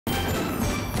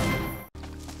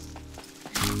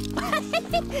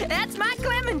That's my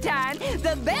Clementine,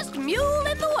 the best mule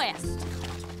in the West.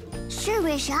 Sure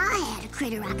wish I had a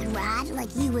critter I could ride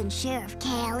like you and Sheriff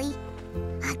Callie.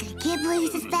 I could get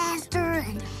places faster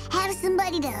and have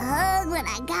somebody to hug when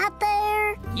I got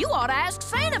there. You ought to ask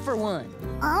Santa for one.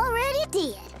 Already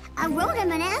did. I wrote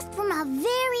him and asked for my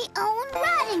very own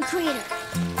riding critter.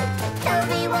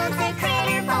 Toby wants a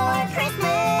critter for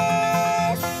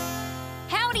Christmas.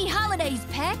 Howdy holidays,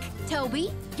 Peck.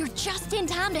 Toby, you're just in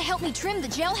time to help me trim the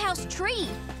jailhouse tree.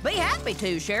 Be happy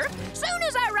to, Sheriff. Soon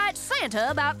as I write Santa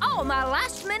about all my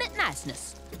last-minute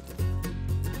niceness.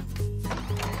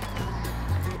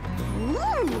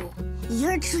 Ooh,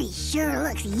 your tree sure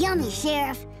looks yummy,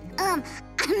 Sheriff. I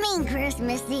mean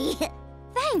Christmassy.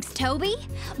 Thanks, Toby.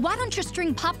 Why don't you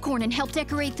string popcorn and help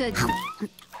decorate the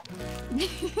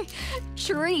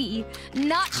tree,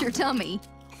 not your tummy?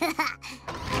 Sheriff!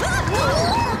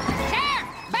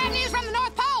 Bad news from the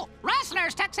North Pole!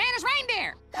 Rustlers took Santa's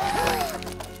reindeer!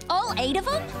 All 8 of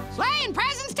them? Sleigh and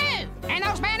presents, too! And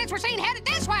those bandits were seen headed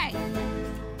this way!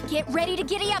 Get ready to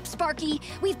giddy up, Sparky.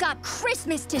 We've got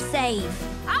Christmas to save.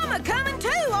 I'm a-coming,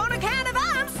 too, on account of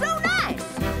I'm so nice.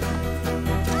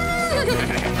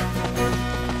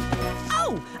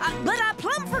 But I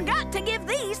plumb forgot to give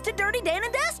these to Dirty Dan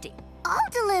and Dusty. I'll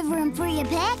deliver them for you,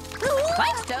 Peck.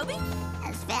 Thanks, Toby.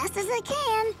 As fast as I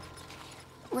can.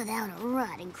 Without a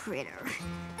riding critter.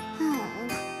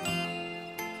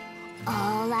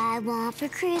 All I want for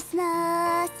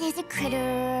Christmas is a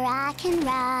critter I can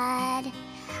ride.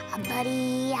 A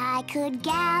buddy I could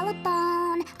gallop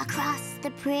on across the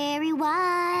prairie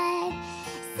wide.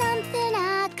 Something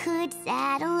I could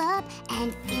saddle up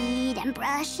and feed and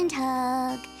brush and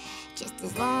hug. Just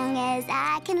as long as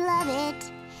I can love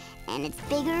it, and it's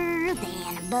bigger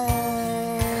than a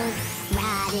bug.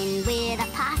 Riding with a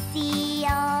posse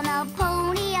on a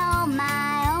pony on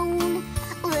my own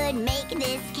would make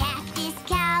this cactus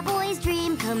cowboy's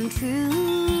dream come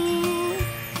true.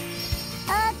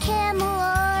 A camel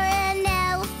or an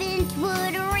elephant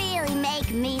would really make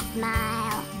me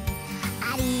smile.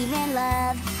 I'd even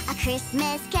love a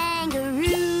Christmas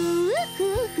kangaroo.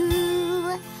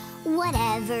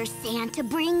 Whatever Santa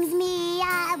brings me,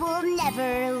 I will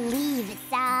never leave its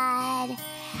side.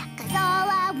 'Cause all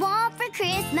I want for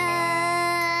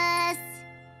Christmas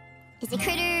is a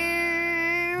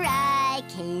critter I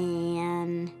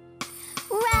can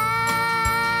ride.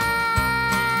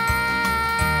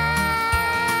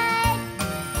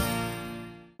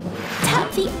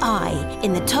 Tap the I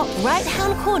in the top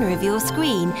right-hand corner of your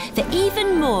screen for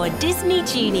even more Disney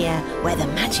Junior, where the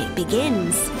magic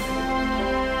begins.